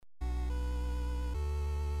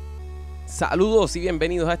Saludos y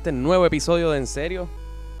bienvenidos a este nuevo episodio de En Serio,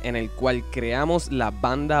 en el cual creamos la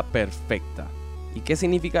banda perfecta. ¿Y qué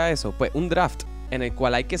significa eso? Pues un draft en el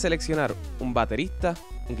cual hay que seleccionar un baterista,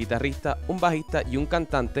 un guitarrista, un bajista y un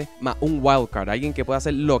cantante, más un wildcard, alguien que pueda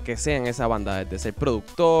hacer lo que sea en esa banda, desde ser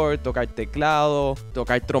productor, tocar teclado,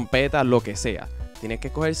 tocar trompeta, lo que sea. Tienes que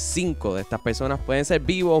escoger 5 de estas personas, pueden ser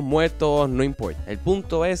vivos, muertos, no importa. El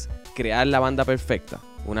punto es crear la banda perfecta.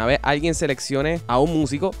 Una vez alguien seleccione a un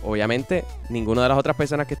músico, obviamente ninguna de las otras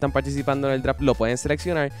personas que están participando en el draft lo pueden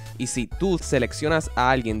seleccionar. Y si tú seleccionas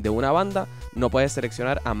a alguien de una banda, no puedes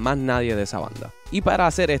seleccionar a más nadie de esa banda. Y para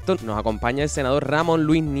hacer esto nos acompaña el senador Ramón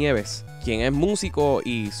Luis Nieves, quien es músico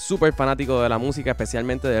y súper fanático de la música,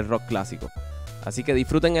 especialmente del rock clásico. Así que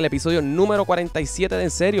disfruten el episodio número 47 de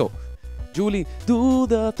En Serio. Julie, do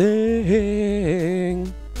the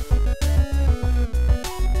thing.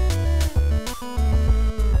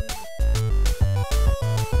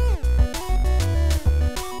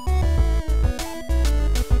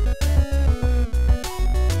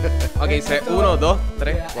 Ok, 1, 2,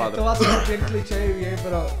 3, 4. Esto va a ser bien cliché y bien,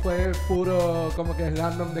 pero fue puro como que es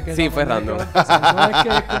random de que... Sí, fue random. No es que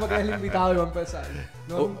es como que es el invitado y va a empezar.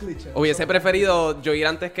 No es un cliché. Hubiese preferido yo ir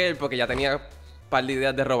antes que él porque ya tenía un par de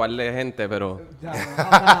ideas de robarle gente, pero... Ya,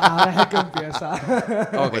 ahora es el que empieza.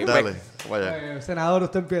 Ok, Pues dale, vaya. Senador,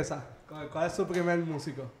 usted empieza. ¿Cuál es su primer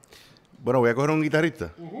músico? Bueno, voy a coger un guitarrista.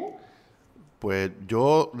 Pues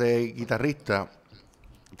yo de guitarrista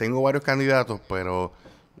tengo varios candidatos, pero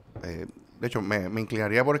de hecho me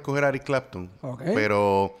inclinaría por escoger a Eric Clapton. Okay.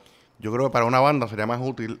 Pero yo creo que para una banda sería más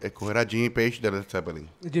útil escoger a Jimmy Page de Led Zeppelin.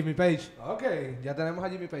 Jimmy Page. Ok, ya tenemos a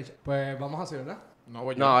Jimmy Page. Pues vamos así, ¿verdad? No,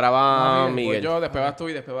 voy yo. No, ahora va Voy Miguel. yo, después vas tú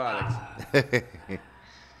y después va Alex.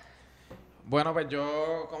 Bueno, pues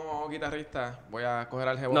yo como guitarrista voy a coger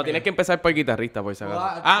al jevo. No, tienes que empezar por guitarrista, por si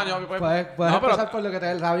acaso. Puedes no, pero empezar por lo que te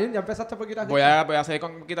dé el rabín. ¿Ya empezaste por guitarrista? voy a seguir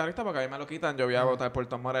con guitarrista porque a mí me lo quitan. Yo voy a votar por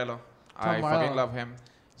Tom Morello. I Morello. fucking love him.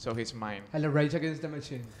 So he's mine. El Rage Against the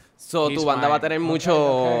Machine. So, tu banda va a tener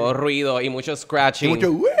mucho ruido y mucho Y scratching. mucho,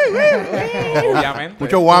 Obviamente.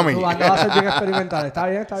 mucho whammy. Tu banda va a ser bien experimental. Está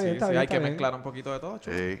bien, está bien, Sí, está sí, bien. hay está que bien. mezclar un poquito de todo,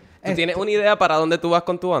 chulo. ¿Tú tienes una idea para dónde tú vas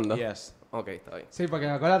con tu banda? Yes. Ok, está bien. Sí, porque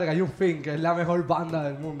acuérdate que hay un fin, que es la mejor banda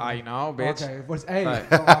del mundo. I know, bitch. Ok, pues, hey, Right.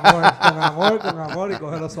 con amor y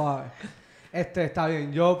cógelo suave. Está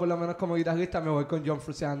bien. Yo, por lo menos como guitarrista, me voy con John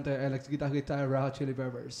Frusciante, el ex guitarrista de Red Hot Chili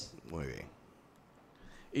Peppers. Muy bien.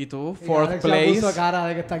 ¿Y tú? Y Fourth Alex ya place. puso cara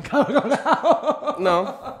de que está encabronado.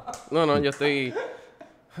 No, yo estoy...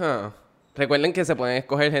 Recuerden que se pueden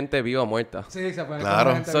escoger gente viva o muerta. Sí, se puede.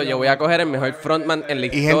 Claro. coger gente So, viva. yo voy a coger el mejor frontman en la Y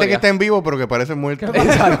historia. gente que está en vivo, pero que parece muerta. ¿Qué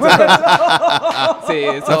No pasa? Sí,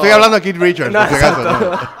 so- estoy hablando de Keith Richards, por si acaso.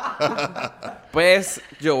 No. Pues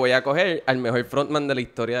yo voy a coger al mejor frontman de la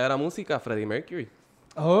historia de la música, Freddie Mercury.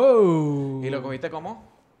 Oh. ¿Y lo cogiste cómo?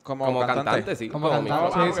 Como cantante, sí. Como mi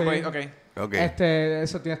cantante, favorito. sí. Pues, ok. Ok.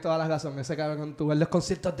 Eso tienes toda la razón. Ese cabrón, tú ves los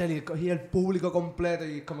conciertos de él y cogía el público completo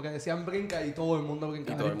y como que decían brinca y todo el mundo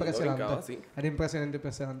brincaba. Y todo Era el mundo impresionante. brincaba, sí. Era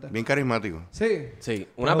impresionante. Bien carismático. Sí. Sí,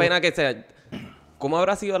 una Pero- pena que sea... ¿Cómo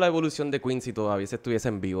habrá sido la evolución de Queen si todavía se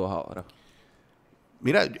estuviesen vivos ahora?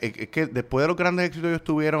 Mira, es que después de los grandes éxitos que ellos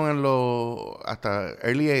tuvieron en los... hasta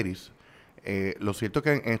early 80s, lo cierto es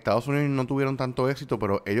que en Estados Unidos no tuvieron tanto éxito,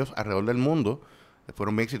 pero ellos alrededor del mundo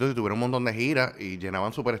fueron bien exitosos y tuvieron un montón de giras y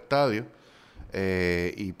llenaban superestadios.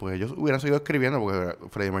 Y pues ellos hubieran seguido escribiendo porque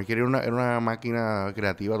Freddie Mercury era una máquina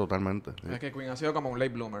creativa totalmente. Es que Queen ha sido como un late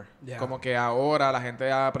bloomer. Yeah. Como que ahora la gente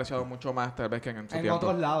ha apreciado mucho más tal vez que en su En tiempo.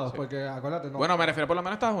 otros lados, Sí. porque acuérdate, no. Bueno, me refiero por lo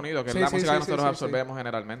menos a Estados Unidos, que Sí, es la sí, música sí, que nosotros sí, sí, absorbemos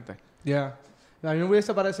generalmente. Yeah. A mí me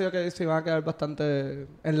hubiese parecido que se iban a quedar bastante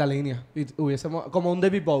en la línea. Y hubiésemos... Como un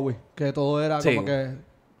David Bowie, que todo era Sí. como que...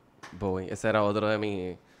 Bowie, ese era otro de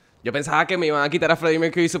mis... Yo pensaba que me iban a quitar a Freddie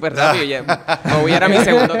Mercury súper rápido. Bowie era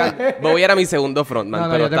Bowie era mi segundo frontman,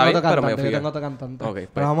 pero yo está tengo bien, otro pero me cantante, fui yo a- tengo otro cantante. Ok, pues,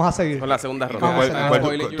 Pero vamos a seguir. con la segunda ronda. Vamos a seguir. ¿Cuál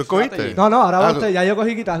Spoiling tú your cogiste? strategy. No, ahora Ah, usted, ya yo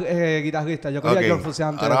cogí guitarrista. Yo cogí Ok. a John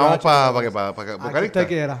Frusciante. Ahora de vamos Red Hot Chili para Peppers. vocalista. Lo que usted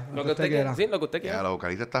quiera. Lo que usted quiera. Sí, lo que usted Ya, quiera. la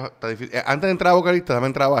vocalista está difícil. Antes de entrar a vocalista, dame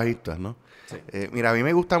entrar a bajistas, ¿no? Sí. Mira, a mí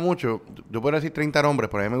me gusta mucho, yo puedo decir 30 nombres,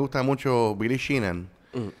 pero a mí me gusta mucho Billy Sheehan.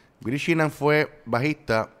 Billy Sheehan fue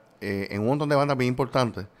bajista en un montón de bandas bien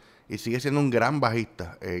importantes y sigue siendo un gran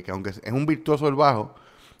bajista, que aunque es un virtuoso del bajo,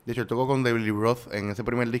 de hecho él tocó con David Lee Roth en ese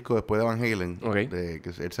primer disco después de Van Halen, Ok. que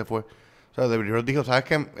él se fue. O sea, David Lee Roth dijo, ¿sabes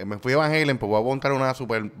qué? Me fui de Van Halen, pues voy a montar una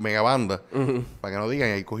super mega banda, para que no digan,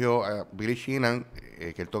 y ahí cogió a Billy Sheehan,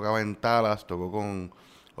 que él tocaba en Talas, tocó con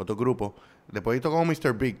otro grupo, después tocó con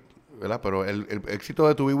Mr. Big, ¿verdad? Pero el éxito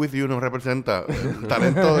de To Be With You no representa el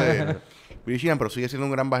talento de Billy Sheehan, pero sigue siendo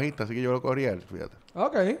un gran bajista, así que yo lo corría, fíjate.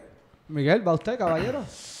 Ok. Miguel, ¿va usted, caballero?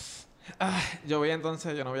 Yo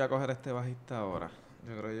no voy a coger este bajista ahora.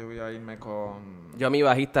 Yo creo que yo voy a irme con... Yo a mi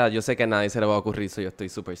bajista, yo sé que a nadie se le va a ocurrir, so yo estoy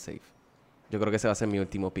super safe. Yo creo que ese va a ser mi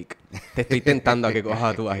último pick. Te estoy tentando a que cojas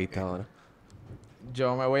a tu bajista ahora.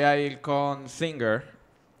 Yo me voy a ir con Singer.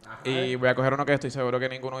 Y voy a coger uno que estoy seguro que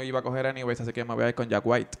ninguno iba a coger anyways, así que me voy a ir con Jack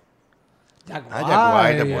White. Jack Jack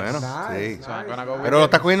White es bueno. Nice, Sí. So I'm gonna nice. go with Pero lo him.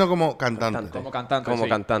 estás cogiendo como cantante. Como cantante, Como sí.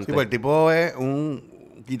 cantante. Sí, pues el tipo es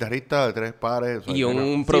un guitarrista de 3 pares. o sea, Y un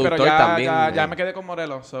Sí, productor pero también. ya me quedé con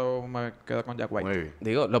Morelos, so me quedo con Jack White. Muy bien.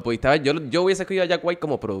 Digo, lo pudiste ver. Yo hubiese escogido a Jack White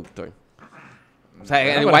como productor. O sea,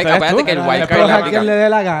 Bueno, el pero White, eres acuérdate tú. que el Pero White después Card Escoge la a quien le dé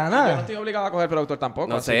la Yo no gana. estoy obligado a coger productor tampoco.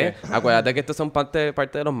 No así sé. que- Acuérdate que estos son parte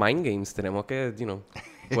de los mind games. Tenemos que,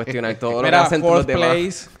 cuestionar todo lo que Mira, hacen todos los fourth demás.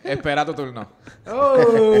 place, espera tu turno.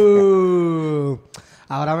 Oh.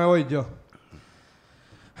 Ahora me voy yo.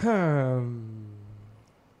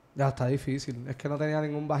 Ya está difícil. Es que no tenía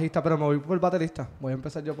ningún bajista, pero me voy por baterista. Voy a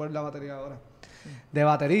empezar yo por la batería ahora. De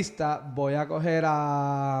baterista voy a coger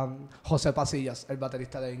a José Pasillas, el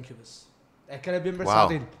baterista de Incubus. Es que él es bien Wow.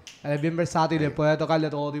 versátil. Él es bien versátil, él puede tocar de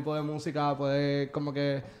todo tipo de música, puede como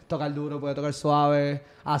que tocar duro, puede tocar suave,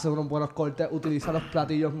 hace unos buenos cortes, utiliza los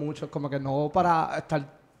platillos muchos, como que no para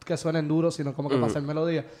estar que suenen duros, sino como que para hacer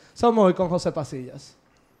melodía. So me voy con José Pasillas.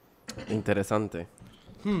 Interesante.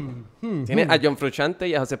 Tienes a John Frusciante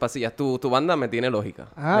y a José Pasillas. Tu banda me tiene lógica.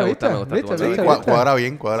 Ah, me gusta, ¿viste? me gusta. ¿Viste? tu banda. ¿Viste? Cuadra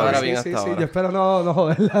bien, cuadra Cuadra bien. bien. hasta ahora. Yo espero no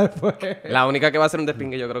joderla después. La única que va a ser un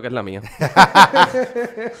despingue yo creo que es la mía.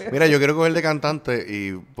 Mira, yo quiero coger de cantante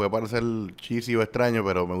y puede parecer cheesy o extraño,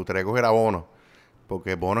 pero me gustaría coger a Bono.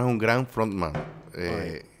 Porque Bono es un gran frontman.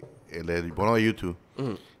 El Bono de YouTube.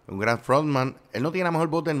 Un gran frontman. Él no tiene la mejor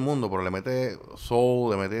voz del mundo, pero le mete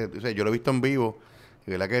soul, o sea, yo lo he visto en vivo. Y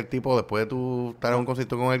verdad que el tipo, después de tú estar en un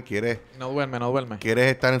concierto con él, quieres No duerme.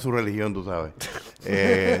 estar en su religión, tú sabes.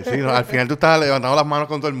 Sí, no, al final tú estás levantando las manos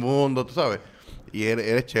con todo el mundo, tú sabes. Y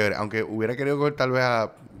eres chévere. Aunque hubiera querido coger tal vez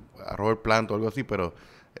a Robert Plant o algo así, pero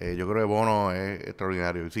yo creo que Bono es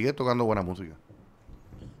extraordinario. Y sigue tocando buena música.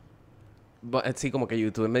 Sí, como que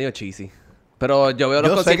YouTube es medio cheesy. Pero yo veo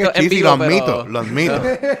los Yo sé que es conciertos en cheesy, vivo, lo admito, pero... lo admito.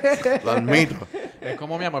 Lo admito. Es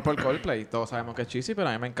como mi amor por Coldplay. Todos sabemos que es cheesy, pero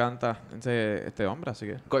a mí me encanta este hombre, así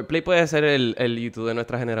que... Coldplay puede ser el YouTube de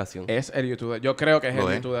nuestra generación. Es el YouTube. Yo creo que es Lo el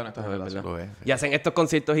es. YouTube de nuestra Es generación. Lo es. Y hacen estos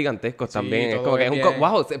conciertos gigantescos Sí, también. Es todo como que es un... bien.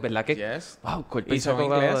 Wow, es verdad que... Yes. Wow, Coldplay Y se ha son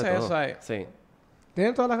colgado de ingleses, todo. ¿sabes? Sí.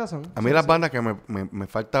 Tienen toda la razón. A mí las bandas que me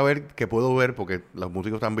falta ver, que puedo ver, porque los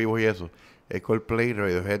músicos están vivos y eso, es Coldplay,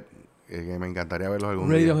 Radiohead, que me encantaría verlos algún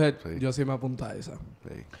Radiohead, día. Sí, yo sí me apunta a esa.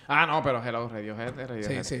 sí. Ah, no, pero Hello, Radiohead.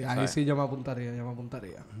 Sí, ahí ¿sabes? sí yo me apuntaría.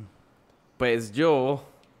 Pues yo...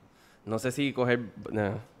 No sé si coger...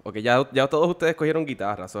 porque ya todos ustedes cogieron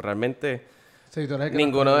guitarras. O realmente Sí, tú eres el que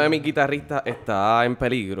ninguno la- de mis guitarristas está en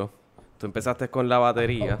peligro. Tú empezaste con la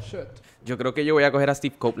batería. Oh, shit. Yo creo que yo voy a coger a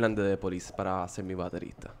Steve Copeland de The Police para ser mi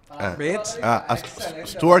baterista.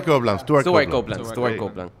 Stuart Copeland. Stuart Copeland.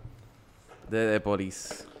 Copeland. De The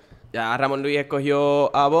Police. Ya Ramón Luis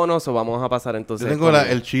escogió a Bonos o vamos a pasar entonces. Yo tengo con-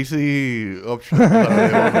 el cheesy option.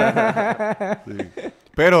 Sí.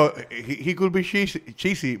 Pero he could be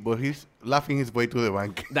cheesy, but he's laughing his way to the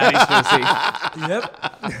bank. That is true, sí.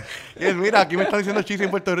 Y él, mira, aquí me están diciendo cheesy en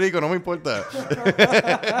Puerto Rico, no me importa.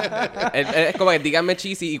 Es como que díganme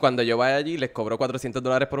cheesy y cuando yo vaya allí les cobro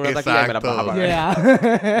 $400 por una taquilla y me la vas a pagar.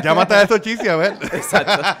 Yeah. Llámate a esos cheesy, a ver.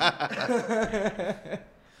 Exacto.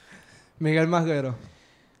 Miguel Masguero.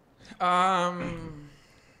 Damn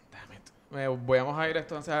it. Vamos a ir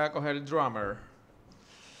entonces a coger el drummer.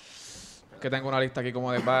 Que tengo una lista aquí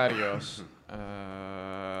como de varios.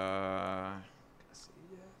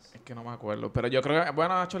 Es que no me acuerdo. Pero yo creo que,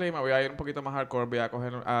 bueno, actually me voy a ir un poquito más hardcore. Voy a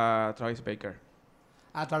coger a Travis Baker.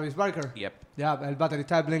 A Travis Barker. Yep. Ya, el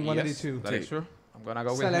baterista de Yes, Blink-182. that is true. I'm gonna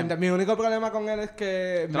go with Excelente. him. Mi único problema con él es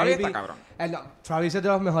que... Travis maybe- está cabrón. No, Travis es de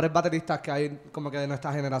los mejores bateristas que hay como que de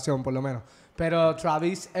nuestra generación, por lo menos. Pero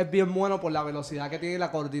Travis es bien bueno por la velocidad que tiene y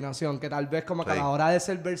la coordinación, que tal vez como que a Sí. la hora de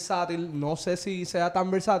ser versátil, no sé si sea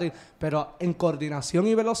tan versátil, pero en coordinación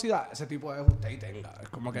y velocidad, ese tipo es usted y tenga. Es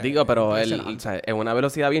como que... Digo, pero él, impresionante. o sea, es una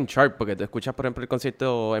velocidad bien sharp porque tú escuchas, por ejemplo, el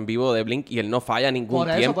concierto en vivo de Blink y él no falla ningún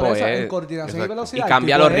tiempo. Por eso, es- en coordinación Exacto. y velocidad. Y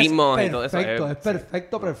cambia el tipo los es ritmos y todo eso, Perfecto, es- es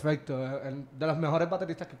perfecto. Es de los mejores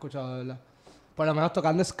bateristas que he escuchado, de verdad. Por lo menos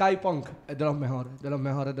tocando Skypunk es de los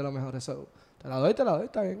mejores. So, te la doy,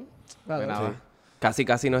 está bien. La De doy. nada.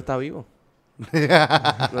 Casi no está vivo. ¿No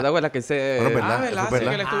te acuerdas que se... Bueno, verdad, Ah, ¿verdad? eso es Sí, verdad.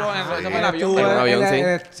 que él estuvo en Él el avión. estuvo En un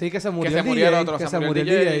avión, sí. sí, que se murió Que se el murió el DJ. otro, Que se se murió murió el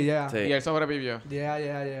el DJ. DJ, yeah. Sí. Y él sobrevivió.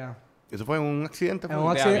 Yeah. Eso fue un accidente. En fue?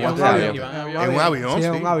 un De accidente. avión, En de avión. Iba en En un avión, Sí,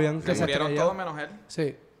 en sí. un avión que Se se murieron estrelló. todos menos él.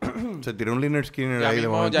 Sí. Se tiró un Lynyrd Skynyrd Ya ahí de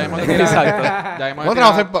mismo, momento. ya hemos Exacto. ya hemos Vamos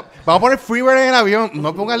a vamos a poner Freebird en el avión.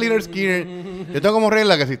 No ponga Lynyrd Skynyrd. Yo tengo como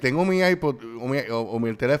regla que si tengo mi iPod o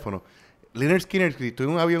mi teléfono, Lynyrd Skynyrd, si estoy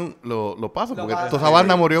en un avión, lo paso. Porque paso. toda esa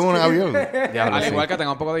banda murió en un avión. Diablo, Al sí. igual que tenga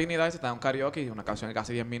un poco de dignidad, si está en un karaoke y una canción de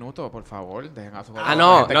casi 10 minutos, por favor, dejen a su Ah,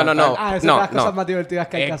 no, gente no, no, no. cantar. Ah, esas no, son las cosas no. más divertidas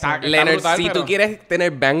que hay que Exacto. hacer. Está Leonard, brutal, si pero- tú quieres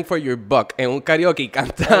tener bang for your buck en un karaoke y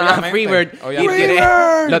cantas a Obviamente, Freebird y obviamente.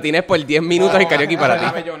 lo tienes por 10 minutos en karaoke para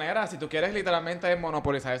La ti. bellonera, si tú quieres literalmente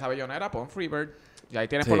monopolizar esa bellonera, pon Freebird. Y ahí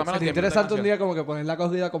tienes Sí. por lo menos Sería 10 minutos de interesante un canción. día como que poner la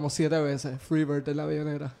cogida como 7 veces. Freebird en la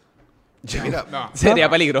bellonera. Mira, No. Sería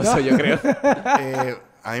peligroso, yo creo.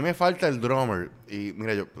 a mí me falta el drummer. Y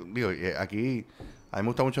mira, yo digo, aquí a mí me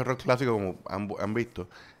gusta mucho el rock clásico, como han visto.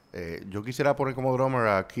 Yo quisiera poner como drummer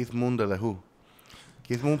a Keith Moon de The Who.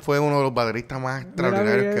 Keith Moon fue uno de los bateristas más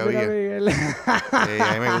extraordinarios que había.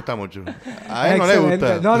 A mí me gusta mucho. A él no le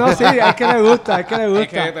gusta. No, sí, es que le gusta, es que le Es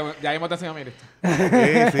gusta. que ya hemos enseñado mi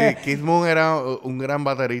lista. Sí, Keith Moon era un gran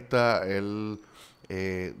baterista. Él,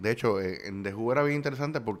 de hecho, en The Who era bien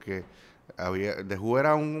interesante porque The Who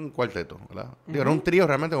era un cuarteto, ¿verdad? Digo, era un trío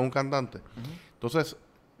realmente con un cantante. Entonces,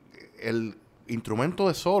 el instrumento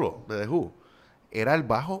de solo de The Who era el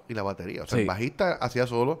bajo y la batería. O sea, Sí. el bajista hacía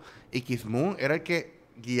solo y Keith Moon era el que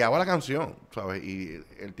guiaba la canción, ¿sabes? Y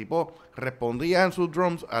el tipo respondía en sus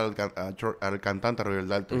drums al cantante, a Roger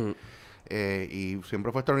Daltrey. Ujú. Y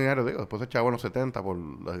siempre fue extraordinario, digo, después se echaba en los 70 por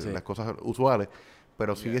las cosas usuales,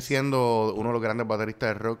 pero sigue siendo uno de los grandes bateristas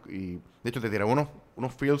de rock y de hecho te tiraba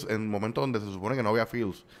unos feels en momentos donde se supone que no había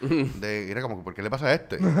feels. Era como, ¿por qué le pasa a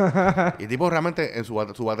este? Y el tipo realmente en su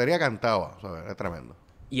batería cantaba, ¿sabes? Era tremendo.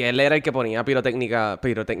 Y él era el que ponía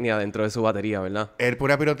pirotecnia dentro de su batería, ¿verdad? Él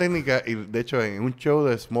ponía pirotécnica y de hecho en un show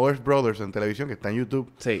de Smothers Brothers en televisión que está en YouTube,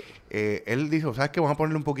 Sí. él dijo, ¿sabes qué? Vamos a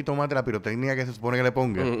ponerle un poquito más de la pirotecnia que se supone que le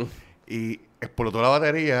ponga. Mm. Y explotó la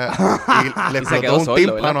batería y le Y se quedó explotó un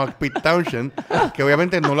solo, tímpano a Pete Townshend, que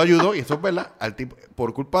obviamente no lo ayudó, y eso es verdad. Al tipo,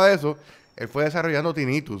 por culpa de eso, él fue desarrollando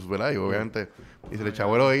tinnitus, ¿verdad? Y obviamente, y se le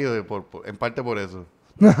echaba el oído en parte por eso.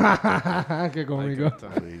 Qué cómico.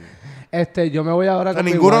 Sí. Yo me voy ahora O sea, con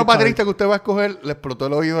mi ninguno de los wildcard. bateristas que usted va a escoger le explotó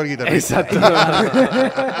el oído al guitarrista. Exacto.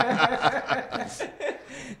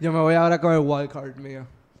 Yo me voy ahora con el wildcard mío.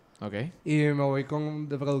 Ok. Y me voy con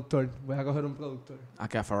de productor. Voy a coger un productor.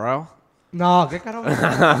 Aquí a Pharrell. No, ¿qué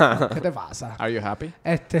carajo? ¿Qué te pasa? Are you happy?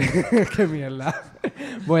 Qué mierda.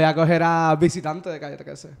 Voy a coger a Visitante de Calle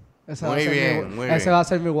 13. Ese va a Muy ser bien, muy Ese bien. va a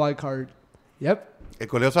ser mi wildcard. Yep. El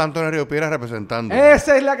Colegio San Antonio de Río Piedras representando.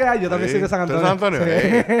 Esa es la que hay. Yo también Sí. soy de San ¿Tú Antonio. eres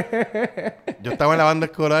de San Antonio? Sí. Yo estaba en la banda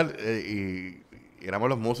escolar y éramos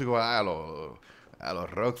los músicos a los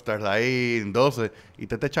rockstars ahí en 12.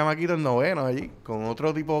 Y este chamaquito en noveno allí, con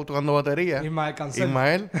otro tipo tocando batería. Ismael Cancel.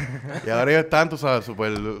 Ismael. Y ahora ellos están, tú sabes,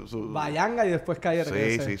 súper... Bayanga y después Calle Sí,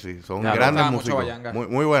 13. sí, sí. Son Ya, grandes me gustaba mucho músicos. Bayanga.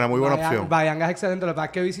 Muy buena, muy buena opción. Bayanga es excelente. Lo que pasa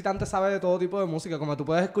es que Visitante sabe de todo tipo de música. Como tú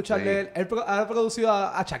puedes escucharle... Sí. Él ha producido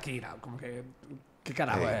a Shakira. Como que... ¿Qué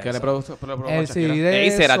carajo Sí. es ¿Qué le eso? produjo a El Shakira? CD de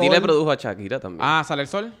Ey, Cerati le Sol, produjo a Shakira también. Ah, ¿Sale el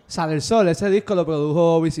sol? Sale el Sol. Ese disco lo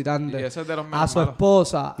produjo Y Visitante. ese es de los A menos su malos.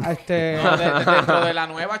 esposa. No, dentro de la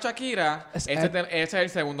nueva Shakira, ese es el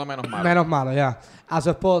segundo menos malo. Menos malo, ya. A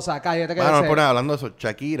su esposa. Cállate que Bueno, dice- por nada, hablando de eso,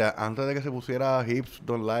 Shakira, antes de que se pusiera Hips,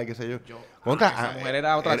 Don't Lie, qué sé yo. Contra, esa mujer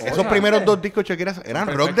era otra cosa. Esos primeros dos discos de Shakira eran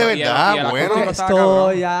rock de Perfecto. Y el- verdad, y el bueno. acústico Que estaba cabrón.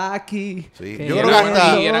 estoy aquí. Sí, que yo Y creo que eran,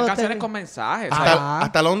 hasta- y eran canciones con mensajes. Ajá. ¿sabes?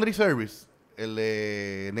 Hasta Laundry Service, el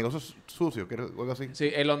de negocios sucios, que era algo así.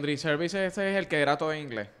 Sí, el Laundry Service ese es el que era todo en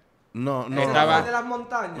inglés. No, no, Estaba- no. de las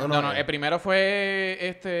montañas. No, el primero fue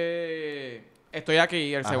Estoy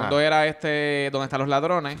aquí. El segundo Ajá. era ¿Dónde están los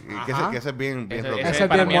ladrones? Y que Ajá. ese es bien Ese- rockero. Ese es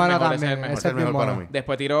para bien mí el buena mejor, ese es el también. mejor. Ese es bien mejor para buena. mí.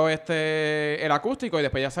 Después tiró el acústico y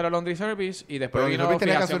después ya salió Laundry Service y después Pero vino Laundry Service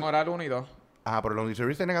tenía Fijación canción- Oral 1 y 2. Ah, pero Laundry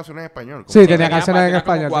Service tenía canciones en español. Sí, tenía canciones en tenía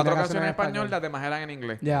como español. 4 tenía canciones en español, las demás eran en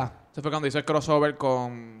inglés. Ya. Eso fue cuando hizo el crossover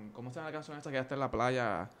con... ¿Cómo se llama la canción esta que ya está en la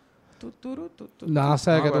playa? No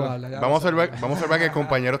sé de qué tú bueno. hablas. ya Vamos no a sé. ver que el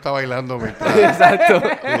compañero está bailando mientras... Exacto.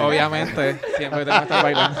 Obviamente, siempre tengo que estar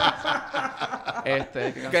bailando.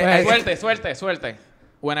 Suelte.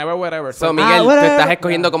 Whenever, wherever. So, Miguel, bueno, tú estás ya.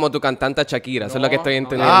 escogiendo como tu cantante a Shakira. Eso es lo que estoy No,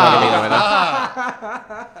 entendiendo. Ah. Camilo,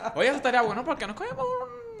 ¿verdad? Oye, eso estaría bueno porque no escogemos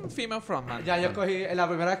un female frontman. Ya yo escogí... La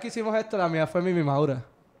primera vez que hicimos esto, la mía fue Mimi Maura.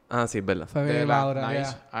 Ah, sí, es verdad. Fue De Mimi verdad, Maura, nice.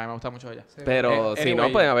 ya. A mí me gusta mucho ella. Pero si Anyway.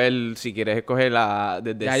 no, pueden haber, si quieres escoger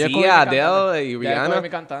desde Ya yo escogí Sia, mi Adele y cantante. Ya escogí Rihanna. mi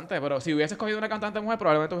cantante, pero si hubiese escogido una cantante mujer,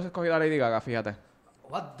 probablemente hubiese escogido a Lady Gaga, fíjate.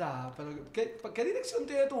 What the... Pero, ¿qué dirección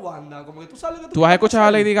tiene tu banda? Como que tú sabes lo que ¿Tú has quieres escuchado a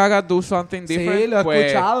hacer. Lady Gaga do something different? Sí, lo he Pues,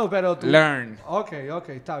 escuchado, pero tú... Learn. Ok,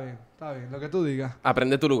 está bien, lo que tú digas.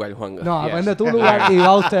 Aprende tu lugar, Juanga. No, Yes. aprende tu lugar y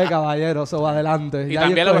va usted, caballero, eso va adelante. Y Ya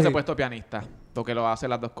también yo lo que se ha escogí. puesto pianista. Porque lo hace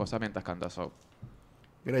las dos cosas mientras canta. So.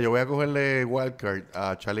 Mira, yo voy a cogerle wildcard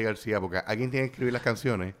a Charlie García porque alguien tiene que escribir las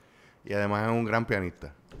canciones y además es un gran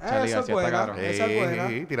pianista. Charlie Esa es García está buena, cabrón. esa es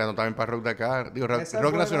buena. Tirando también para rock de acá. Digo, rock, Esa es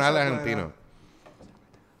rock buena, nacional esa es argentino.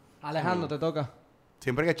 Alejandro, te toca.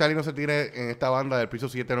 Siempre que Charlie no se tire en esta banda del piso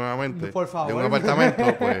 7 nuevamente, Por favor. de un apartamento,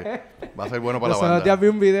 pues va a ser bueno para la Nosotros ya banda. vi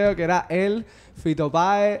un video que era él, Fito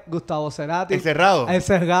Páez, Gustavo Cerati. ¿Encerrado?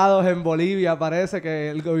 Encerrados en Bolivia, parece que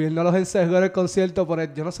el gobierno los encerró en el concierto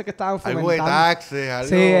por yo no sé qué estaban Algo de fomentando. taxes, algo...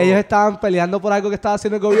 Sí, ellos estaban peleando por algo que estaba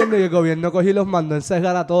haciendo el gobierno y el gobierno cogió y los mandó a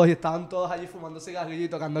encerrar a todos y estaban todos allí fumando cigarrillos y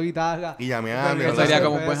tocando guitarra. Y llameando. Bebiendo Eso sería ¿verdad?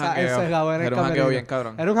 como un buen cerveza, jangueo. encerrado en el Era un jangueo camerino. bien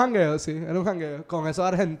cabrón. Era un jangueo, sí, era un jangueo. Con esos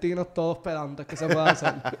argentinos todos pedantes que se puede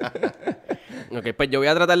hacer. Ok, pues yo voy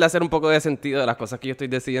a tratar de hacer un poco de sentido de las cosas que yo estoy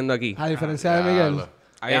decidiendo aquí. A diferencia de Miguel. Diablo.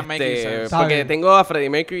 I am making sense. Está Porque bien. tengo a Freddie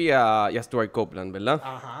Mercury y a Stuart Copeland, ¿verdad?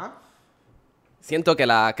 Ajá. Siento que,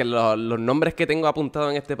 los nombres que tengo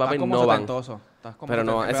apuntados en este Estás papel como no van. setentoso. Estás como Pero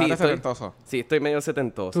no, sí, setentoso. estoy medio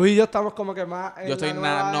setentoso. Tú y yo estamos como que más en Yo estoy la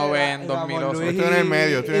nueva noven, era, y Ramón 2008. Luis Estoy en el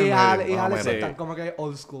medio, estoy en el y medio, Ale- y más o Alex menos. están como que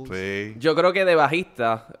old school. Sí. Yo creo que de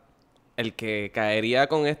bajista, el que caería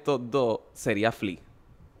con estos dos sería Flea.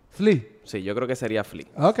 Flea. Sí, yo creo que sería Flea.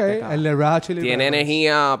 Ok, el de Red Hot Chili Tiene Peppers.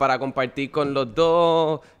 energía para compartir con los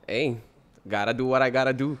dos. Ey, gotta do what I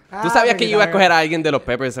gotta do. Ah, Tú sabías que porque yo iba a también- escoger a alguien de los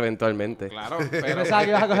Peppers eventualmente. Claro, Yo pero... pensaba que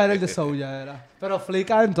ibas a coger el de Soulja, era. Pero Flea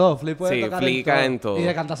cae en todo. Flea puede Sí, tocar Flea cae en todo. Y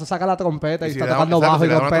de cantazo saca la trompeta y, si está le da- tocando exacto, bajo si y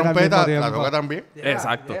le da una trompeta al mismo trompeta, la tiempo. toca también. Yeah,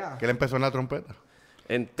 Exacto. yeah. Que él empezó en la trompeta.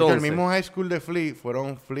 Entonces, el mismo high school de Flea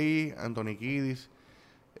fueron Flea, Anthony Kiddis,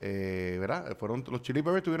 ¿verdad? Fueron los Chili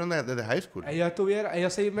Peppers estuvieron desde high school.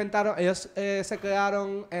 Ellos se inventaron, se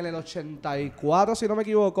crearon en el 84, si no me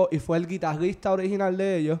equivoco, y fue el guitarrista original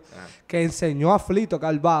de ellos que enseñó a Flea a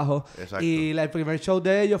tocar bajo. Exacto. Y el primer show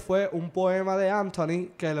de ellos fue un poema de Anthony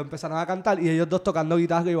que lo empezaron a cantar y ellos dos tocando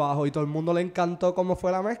guitarra y bajo. Y todo el mundo le encantó cómo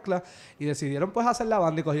fue la mezcla y decidieron pues hacer la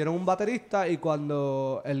banda y cogieron un baterista y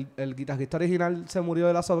cuando el guitarrista original se murió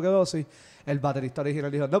de la sobredosis, el baterista original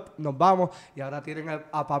dijo, no, nos vamos. Y ahora tienen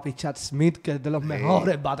a Papi Chad Smith, que es de los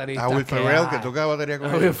mejores bateristas. A Will que Ferrell, hay. que toca batería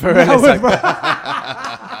con Will ellos. Ferrell, exacto.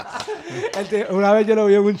 Una vez yo lo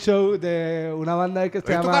vi en un show de una banda que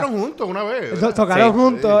se Ellos llama... tocaron juntos una vez. ¿verdad? Tocaron Sí.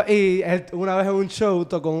 juntos y él, una vez en un show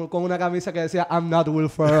tocó con una camisa que decía I'm not Will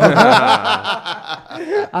Ferrell.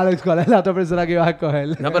 Alex, ¿cuál es la otra persona que ibas a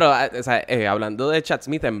escoger? No, pero o sea, hablando de Chad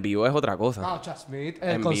Smith en vivo es otra cosa. No, Chad Smith. El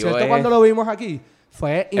En vivo concierto es cuando lo vimos aquí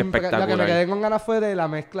fue Lo que espectacular. me quedé con ganas fue de la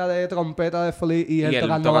mezcla de trompeta de Flea y él él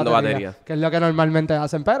tocando tocando batería, batería. que es lo que normalmente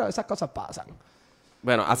hacen, pero esas cosas pasan.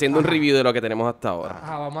 Bueno, haciendo un review de lo que tenemos hasta ahora.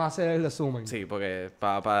 Ajá, vamos a hacer el resumen. Sí, porque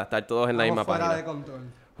para estar todos en la Vamos misma fuera página. de control.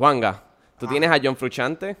 Juanga, tú tienes a John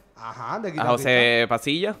Frusciante, Ajá, de a guitarrista. José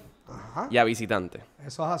Pasilla Ajá, y a Visitante.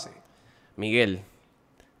 eso es así. Miguel,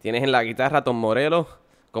 tienes en la guitarra a Tom Morello,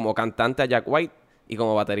 como cantante a Jack White y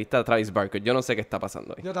como baterista a Travis Barker. Yo no sé qué está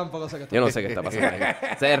pasando ahí. Yo tampoco sé qué está Yo no sé qué está pasando ahí.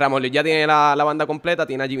 O sea, Ramón Luis ya tiene la banda completa,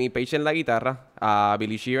 tiene a Jimmy Page en la guitarra, a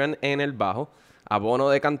Billy Sheehan en el bajo, a Bono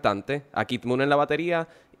de cantante, a Keith Moon en la batería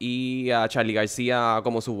y a Charlie García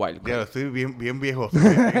como su wild. Ya, estoy bien viejo.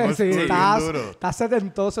 Bien old Sí, school, bien estás, duro. estás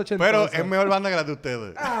setentoso, ochentoso. Pero es mejor banda que la de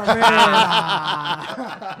ustedes. Ah,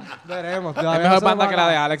 mira. Veremos. Es mejor banda que la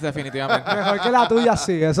de Alex, definitivamente. Mejor que la tuya,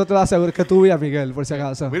 sí. Eso te lo aseguro que tú y a Miguel, por si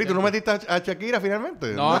acaso. Mira, ¿y tú no metiste a Shakira finalmente?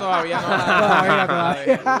 No, todavía no.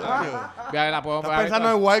 Todavía. Ya la puedo Estás pensando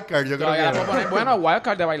en Wildcard, yo creo todavía la puedo que... poner. Bueno,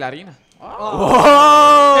 Wildcard de bailarina.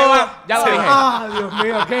 ¡Oh! ¿Qué va? Ya lo dije. Ah, Dios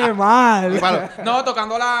mío, qué mal. Malo. No,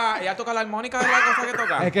 tocando la... Ella toca la armónica, es la cosa que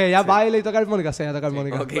toca. Es que ella baila y toca armónica. Sí, ella toca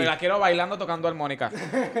armónica. Ok. Pues la quiero bailando tocando armónica.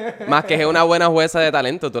 Más que es una buena jueza de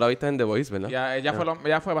talento. Tú la viste en The Voice, ¿verdad? Ya, ella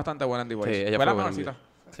fue bastante buena en The Voice. Sí, ella fue la fue buena en mejorcita.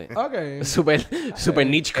 Sí. Ok. Super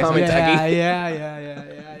niche comment Yeah, aquí.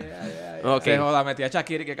 yeah. Ok. Se joda, metí a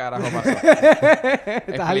Shakira y qué carajo pasó.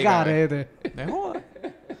 Estás al garete. Me joda.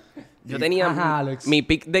 Yo tenía... Ajá, Alex. Mi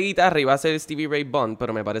pick de guitarra iba a ser Stevie Ray Vaughan,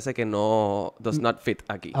 pero me parece que no... Does not fit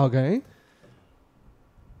aquí. Ok.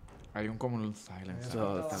 Hay un común silence. Sí,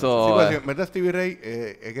 pues, si metes a Stevie Ray,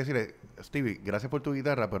 hay que decirle, Stevie, gracias por tu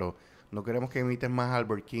guitarra, pero no queremos que imites más a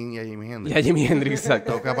Albert King y a Jimi Y Hendrix. a Jimi Hendrix,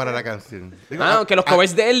 exacto. Toca para la canción. Digo, Aunque los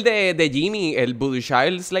covers de él, de Jimmy, el Voodoo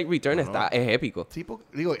Child's Like Return, es épico. Sí,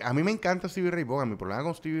 digo, a mí me encanta Stevie Ray Vaughan. Mi problema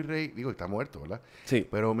con Stevie Ray, digo, está muerto, ¿verdad? Sí.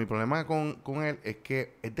 Pero mi problema con él es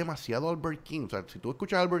que es demasiado Albert King. O sea, si tú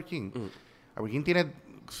escuchas a Albert King, Albert King tiene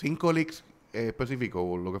 5 licks específico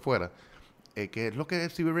o lo que fuera, que es lo que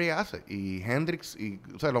Stevie Ray hace. Y Hendrix,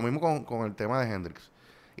 o sea, lo mismo con el tema de Hendrix.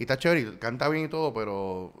 Y está chévere, canta bien y todo,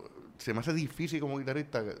 pero se me hace difícil como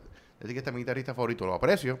guitarrista decir que este es mi guitarrista favorito. Lo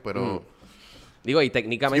aprecio, pero... Digo, y Yo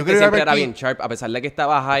técnicamente creo que siempre Albert era King- bien sharp. A pesar de que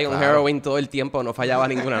estaba high on Claro. heroin todo el tiempo, no fallaba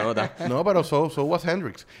ninguna nota. No, pero so was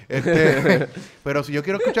Hendrix. Pero si yo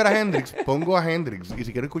quiero escuchar a Hendrix, pongo a Hendrix. Y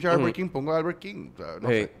si quiero escuchar a Albert King, pongo a Albert King. O sea, no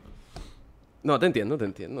Sí. sé. No, te entiendo.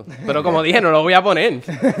 Pero como dije, no lo voy a poner.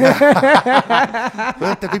 Entonces,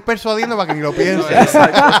 te estoy persuadiendo para que ni lo pienses.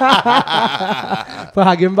 Pues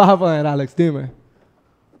 ¿a quién vas a poner, Alex? Dime.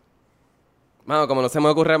 Mano, como no se me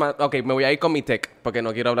ocurre más... Ok, me voy a ir con mi tech, porque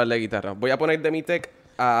no quiero hablar de guitarra. Voy a poner de mi tech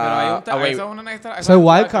Pero hay a... un a Ray- eso es una extra... Soy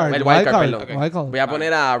Wildcard. El Wildcard, Wildcard. perdón. Wildcard. Voy a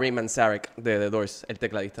poner a Raymond Sarek de The Doors, el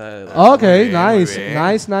tecladista de The Doors. Ok, Muy bien, muy nice. bien,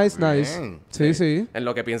 Nice. muy Nice. bien. Sí, sí. En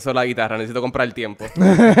lo que pienso la guitarra, necesito comprar el tiempo.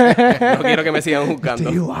 No quiero que me sigan juzgando.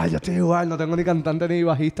 Yo estoy igual. No tengo ni cantante ni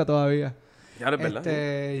bajista todavía. Ya es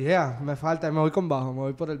verdad. Me falta. Me voy con bajo. Me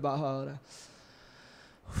voy por el bajo ahora.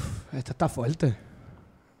 Esta está fuerte.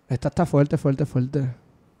 Esta está fuerte.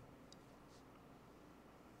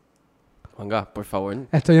 Juanga, por favor.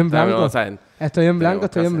 Estoy en Dame, blanco. o sea, Estoy en blanco, tenemos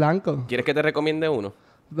estoy que en hacer. blanco. ¿Quieres que te recomiende uno?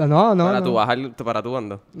 No, no. Para no. tu bajar, para tu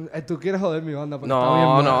banda. Tú quieres joder mi banda. porque está bien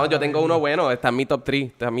No, buena, no, está yo tengo bien uno buena. bueno. Está en mi top 3.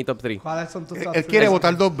 Está en mi top 3. ¿Cuáles son tus top Él quiere three?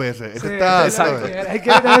 votar 2 veces. Ese Sí, está, exacto. ¿sabes? Él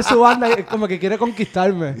quiere tener su banda y como que quiere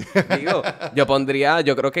conquistarme. Digo, yo pondría...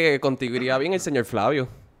 Yo creo que contigo iría bien el señor Flavio.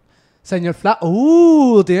 Señor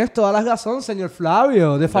Flavio. Tienes toda la razón, señor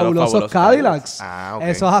Flavio, de los Fabulosos Fabulosos Cadillacs. Ah, ok.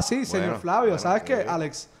 Eso es así, Bueno, señor Flavio. bueno, ¿Sabes qué, ok.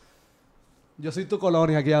 Alex? Yo soy tu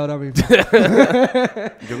colonia aquí ahora mismo. Yo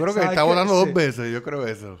creo que ¿Sabes está qué? votando Sí. 2 veces. Yo creo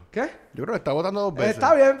eso. ¿Qué? Yo creo que está votando 2 veces.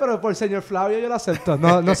 Está bien, pero por señor Flavio yo lo acepto.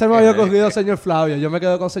 No se me había ocurrido señor Flavio. Yo me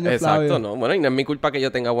quedo con señor Exacto, Flavio. ¿no? Bueno, y no es mi culpa que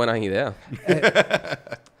yo tenga buenas ideas.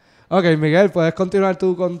 Ok, Miguel, puedes continuar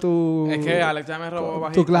tú con tu... Es que Alex ya me robó tu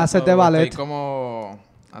bajito. clase de so ballet. Estoy como...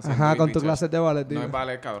 haciendo Ajá, con tu bichos. clase de ballet. No dime. es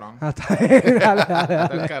ballet, cabrón. Ah, está bien. Dale, dale, Está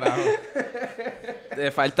dale. el carajo.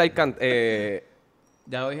 Te falta el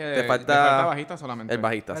Ya lo dije. Te falta me falta bajista solamente. el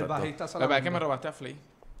bajista, El exacto. bajista Lo que pasa es que solamente. me robaste a Flea.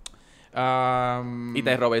 Y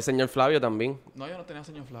te robé el señor Flavio también. No, yo no tenía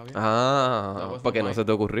señor Flavio. Ah, That was porque my- no se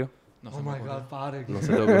te ocurrió. No Oh se me my ocurrió. God, pare. No se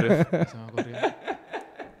te ocurrió. No se me ocurrió.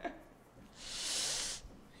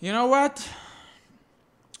 You know what?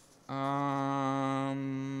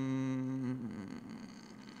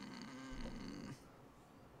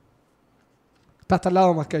 Estás al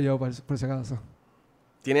lado más que yo, por si acaso.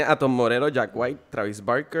 Tiene a Tom Morello, Jack White, Travis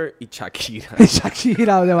Barker y Shakira.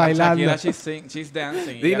 Shakira de bailando. Shakira, she's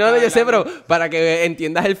dancing. Sí, Ella no, está yo sé, pero bailando. para que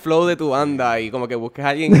entiendas el flow de tu banda y como que busques a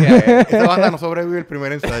alguien que... Esta banda no sobrevive el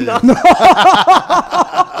primer ensayo.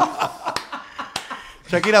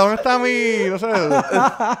 Shakira, ¿dónde está mi... No sé...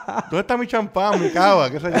 ¿Dónde está mi champán, mi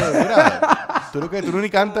cava? ¿Qué sé yo? Mira, tú ni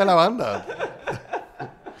cantas de la banda.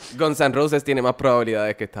 Guns N' Roses tiene más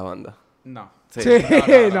probabilidades que esta banda. No. Sí,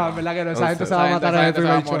 No, en verdad que no. Esa gente se va a Esa matar en el gente se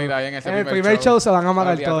va a primer show. morir ahí en ese En el primer primer show. show se van a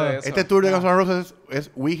matar Olvídate todos. de eso. Este tour de Guns N' Roses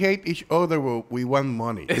es We hate each other, but we want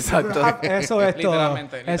money. Exacto. Eso es todo.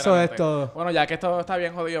 Literalmente, Eso es literalmente. todo. Bueno, ya que esto está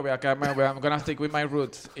bien jodido, voy a quedarme, I'm gonna stick with my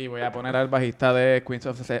roots y voy a poner al bajista de Queens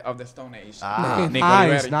of the Stone Age. Ah, Nick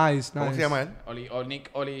Nice, Oliveri. nice. ¿Cómo se llama él? Nick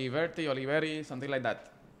Oliveri, something like that.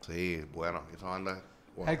 Sí, bueno, esa banda...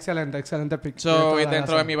 wow. Excelente pick. So, Tienes toda la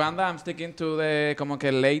dentro de razón. mi banda, I'm sticking to the como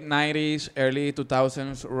que late 90s, early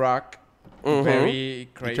 2000s rock. Ujú. Very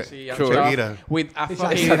crazy and Sure. stuff, Shakira. with a Y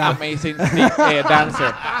fucking Shakira. amazing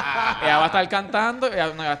dancer. Ella va a estar cantando, ella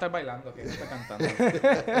no ella va a estar bailando, que ella está cantando.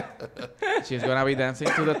 She's gonna be dancing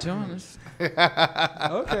to the tunes.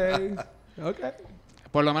 Ok.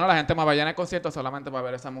 Por lo menos la gente más vaya en el concierto solamente para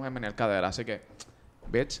ver a esa mujer menear cadera, así que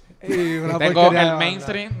bitch. Y una Tengo porquería de el banda.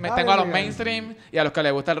 mainstream, Está tengo a los bien, Miguel. mainstream y a los que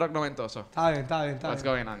les gusta el rock noventoso. Está bien. What's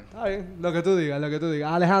going on? Está bien. Lo que tú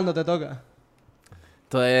digas. Alejandro, te toca.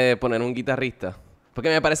 Esto de poner un guitarrista. Porque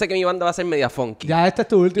me parece que mi banda va a ser media funky. Ya este es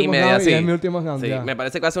tu y último media round y así. es mi último round. Sí, ya. me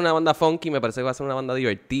parece que va a ser una banda funky, me parece que va a ser una banda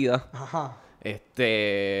divertida. Ajá.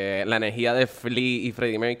 La energía de Flea y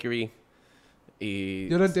Freddie Mercury. Y...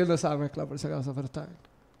 Yo no entiendo esa mezcla por si acaso, pero está bien.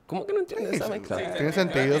 ¿Cómo que no entiendes esa mezcla? Tiene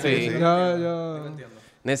sentido, sí, Sí. sí. Yo...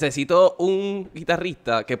 Necesito un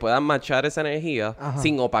guitarrista que pueda matchar esa energía Ajá.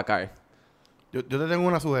 sin opacar. Yo te tengo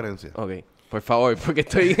una sugerencia. Ok, por favor, porque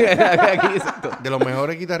estoy aquí. exacto. De los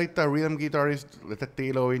mejores guitarristas, rhythm guitarists de este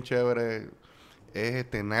estilo bien chévere, es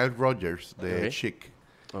Nile Rodgers de Ok. Chic.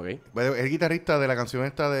 Ok. Es guitarrista de la canción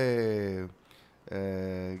esta de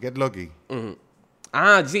Get Lucky. Ujú.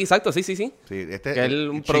 Ah, sí, exacto, sí. Sí, este, Que él,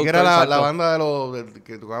 un Chic productor, era la exacto. banda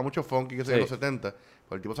que tocaba mucho funky que se en Sí. los 70.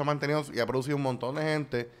 Pero el tipo se ha mantenido y ha producido un montón de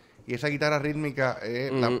gente. y esa guitarra rítmica,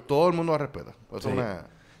 todo el mundo la respeta. Eso es una...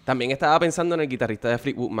 También estaba pensando en el guitarrista de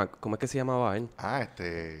Fleetwood Mac. ¿Cómo es que se llamaba él? Ay,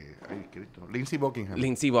 Cristo. Lindsey Buckingham.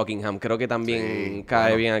 Lindsey Buckingham. Creo que también Sí, cae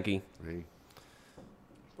claro. bien aquí. Sí.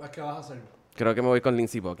 Pues, ¿qué vas a hacer? Creo que me voy con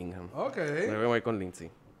Lindsey Buckingham. Ok. Creo que me voy con Lindsey.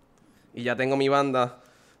 Y ya tengo mi banda.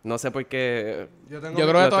 No sé por qué... Yo tengo Yo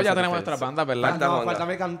mi- creo que Lo todos ya estoy tenemos satisfecho. nuestras bandas, ¿verdad? Falta No, Juanga. falta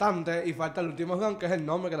mi cantante y falta el último song, que es el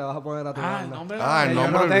nombre que le vas a poner a tu Ah, el banda. nombre. Ah, el Que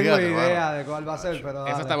nombre, yo no tengo olvídate, idea mano. de cuál va a ser, pero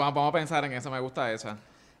Eso dale. está, vamos a pensar en eso, me gusta esa.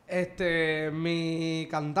 Mi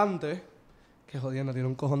cantante, que jodiendo, tiene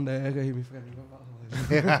un cojón de X y mi freno no va a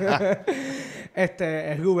joder.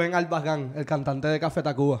 Es Rubén Albazgán, el cantante de Café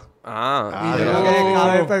Tacuba. Ah, Y yo de creo verdad. que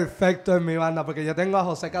cabe perfecto en mi banda, porque yo tengo a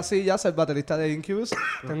José Casillas, el baterista de Incubus,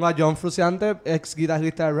 tengo a John Fruciante, ex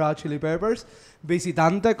guitarrista de Red Hot Chili Peppers,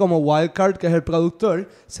 visitante como Wildcard, que es el productor,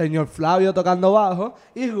 señor Flavio tocando bajo,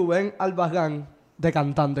 y Rubén Albazgán de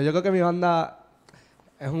cantante. Yo creo que mi banda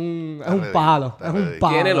es un ready, palo, está es un ready.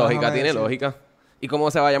 palo. tiene lógica, déjame tiene decir. lógica. ¿Y cómo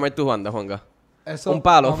se va a llamar tu banda, Juanga? Eso, Un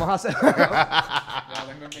palo. Vamos a hacer... Ya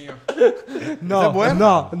tengo el mío. No, Esa es buena.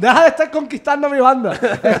 no, deja de estar conquistando mi banda.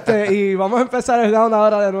 Y vamos a empezar el round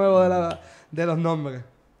ahora de nuevo de los nombres.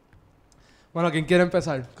 Bueno, ¿quién quiere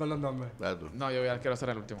empezar con los nombres? Dale tú. No, quiero ser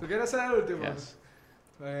el último. ¿Tú quieres ser el último? Yes.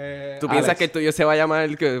 ¿Tú Alex. piensas que el tuyo se va a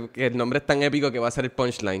llamar, que el nombre es tan épico que va a ser el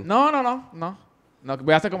punchline? No. No,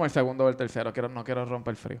 voy a hacer como el segundo o el tercero. No quiero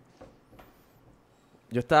romper el frío.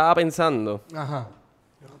 Yo estaba pensando, Ajá.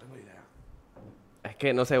 es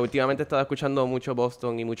que no sé, últimamente he estado escuchando mucho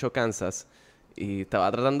Boston y mucho Kansas. Y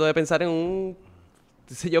estaba tratando de pensar en un,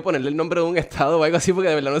 qué sé yo, ponerle el nombre de un estado o algo así, porque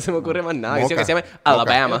de verdad no se me ocurre más nada. Moca. Que se llame Moca. Yo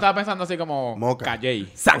Alabama. estaba pensando así como Moca.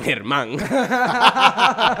 Calley. San Germán. ¿Cómo se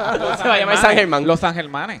va a llamar San Germán? Los San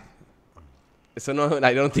Germanes. Eso no,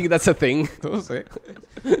 I don't think that's a thing. No sé.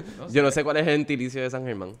 Yo no sé cuál es el gentilicio de San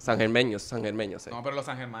Germán. San Germeños, sí. No, pero los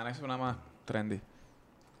San Germanes es una más trendy.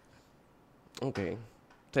 Ok.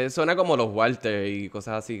 O sea, suena como los Walter y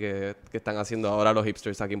cosas así que están haciendo ahora los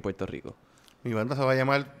hipsters aquí en Puerto Rico. Mi banda se va a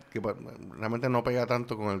llamar, realmente no pega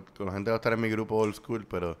tanto con la gente que va a estar en mi grupo old school,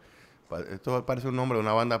 pero esto parece un nombre de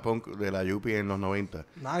una banda punk de la Yuppie en los 90.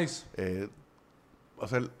 Nice. Va a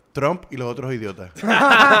ser Trump y los otros idiotas.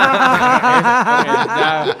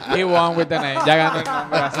 Ya, he won with the name. Ya ganó el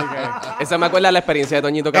nombre, así que... Esa me acuerda de la experiencia de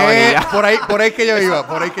Toñito Cabanilla. por ahí que yo iba,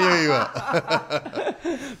 por ahí que yo iba.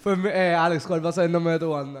 Pues, Alex, ¿cuál va a ser el nombre de tu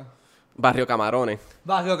banda? Barrio Camarones.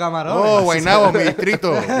 Barrio Camarones. Oh, Guaynabo, mi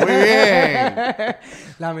distrito. Muy bien.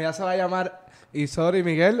 La mía se va a llamar, y sorry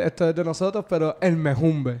Miguel, esto es de nosotros, pero El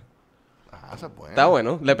Mejumbe. Ah, esa es buena. Está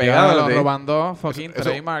bueno, le Ya, pegaba. robando fucking Eso-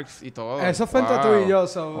 trademarks y todo. Eso fue entre Wow. tú y yo.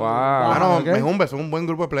 So, Wow. Ah, no, ¿ok? Mejumbe, son un buen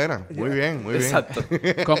grupo de plena. Muy bien, muy bien. Exacto.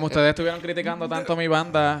 Como ustedes estuvieron criticando tanto mi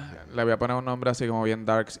banda, le voy a poner un nombre así como bien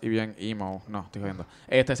darks y bien emo. No, estoy jodiendo.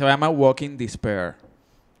 Este se va a llamar Walking Despair.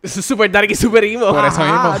 Eso es super dark y super emo. Por eso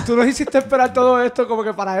Ah, mismo. tú nos hiciste esperar todo esto como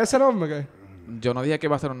que para ese nombre, ¿qué? Yo no dije que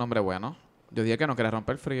iba a ser un nombre bueno. Yo dije que no quería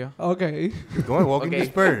romper frío. Ok. ¿Cómo es Walking Ok.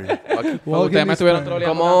 Despair? Porque Walking ustedes me estuvieron Despair.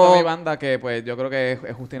 troleando ¿Cómo? tanto a mi banda que pues yo creo que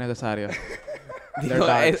es justo y necesario. Digo, They're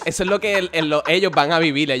darks. eso es lo que ellos van a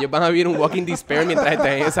vivir. Ellos van a vivir un walking despair mientras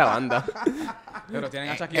estén en esa banda. Pero tienen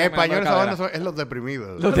a En Shakira español meneando esa de banda cadera. es Los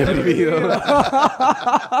Deprimidos. Los deprimidos.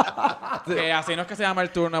 Que así no es que se llama el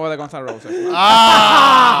tour nuevo de Guns N' Roses.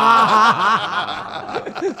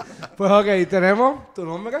 Pues ok, tenemos tu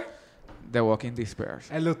nombre, ¿qué? The Walking Despair.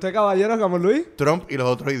 El de usted, caballero, Ramón Luis. Trump y los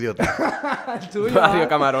otros idiotas. El tuyo. Barrio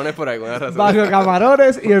Camarones por alguna razón. Barrio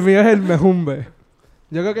Camarones y el mío es El Mejumbe.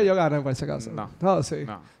 Yo creo que yo gané por ese caso. No. sí.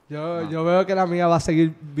 No. Yo veo que la mía va a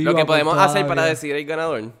seguir viva. Lo que por podemos toda hacer la para vida. decidir el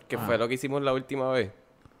ganador, que fue lo que hicimos la última vez.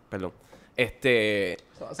 Perdón.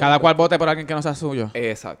 Cada cual vote por alguien que no sea suyo.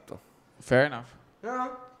 Exacto. Fair enough. Ya.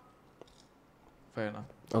 Fair enough.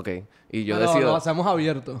 Ok. Y yo Pero decido. lo hacemos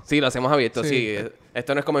abierto. Sí, lo hacemos abierto, Sí. sí.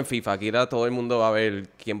 Esto no es como en FIFA. Aquí todo el mundo va a ver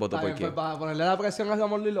quién votó Está por bien, quién. pues, para ponerle la presión a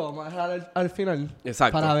Ramón Luis lo vamos a dejar al final.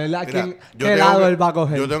 Exacto. Para ver a Mira, quién, yo qué tengo lado que- él va a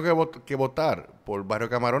coger. Yo tengo que votar por Barrio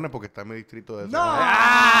Camarones porque está en mi distrito de... ¡No!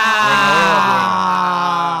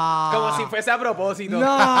 Como si fuese a propósito.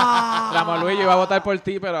 ¡No! Ramón Luis, yo iba a votar por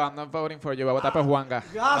ti, pero I'm not voting for you. Yo iba a votar por Juanga.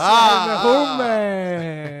 ¡Gracias, El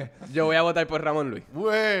Mejumbe! Yo voy a votar por Ramón Luis.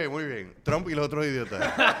 Muy bien. Trump y los otros idiotas.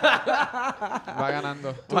 Va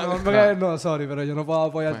ganando. Tu nombre, no, sorry, pero yo no puedo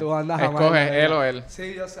apoyar tu banda jamás. Escoge él o él.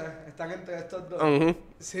 Sí, yo sé. Están entre estos dos. Ujú.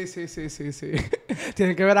 Sí.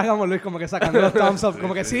 Tienen que ver a Ramón Luis como que sacando los thumbs up.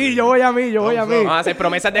 Como que sí, yo voy a mí, yo voy a mí. Vamos a hacer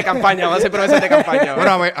promesas de campaña.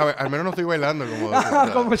 Bueno, a ver, al menos no estoy bailando como...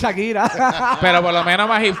 Como Shakira. Pero por lo menos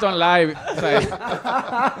más Houston Live. O sea,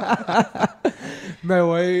 Me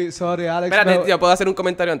voy, sorry, Alex. Espérate, yo puedo hacer un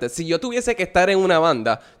comentario antes. Si yo tuviese que estar en una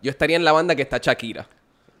banda, yo estaría en la banda que está Shakira.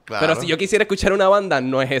 Claro. Pero si yo quisiera escuchar una banda,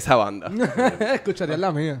 no es esa banda. Escucharía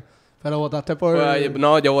la mía. Pero votaste por... Pues,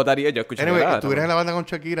 no, yo votaría, yo escucharía Anyway, la estuvieras en la banda con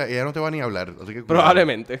Shakira y ella no te va ni a hablar. Así que cuidado.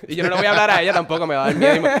 Probablemente. Y yo no le voy a hablar a ella tampoco, me va a dar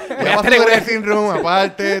miedo. Voy a Ya estar pasó en el una- dressing room,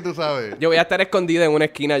 aparte, tú sabes. Yo voy a estar escondida en una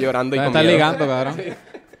esquina llorando y con Estás miedo. ligando, cabrón.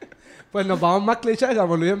 Pues nos vamos más clichés.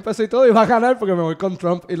 Como Luis empezó y todo, y va a ganar porque me voy con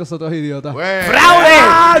Trump y los otros idiotas. Güey. ¡Fraude!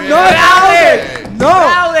 ¡Ah, no! ¡Fraude! ¡No!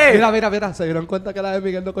 ¡Fraude! Mira. ¿Se dieron cuenta que la de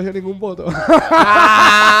Miguel no cogió ningún voto?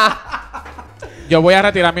 Yo voy a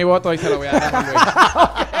retirar mi voto y se lo voy a dar a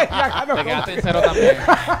Luis. Te quedaste en 0 también.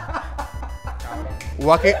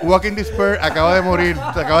 Walking Despair acaba de morir.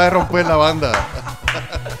 Se acaba de romper la banda.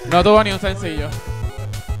 No tuvo ni un sencillo.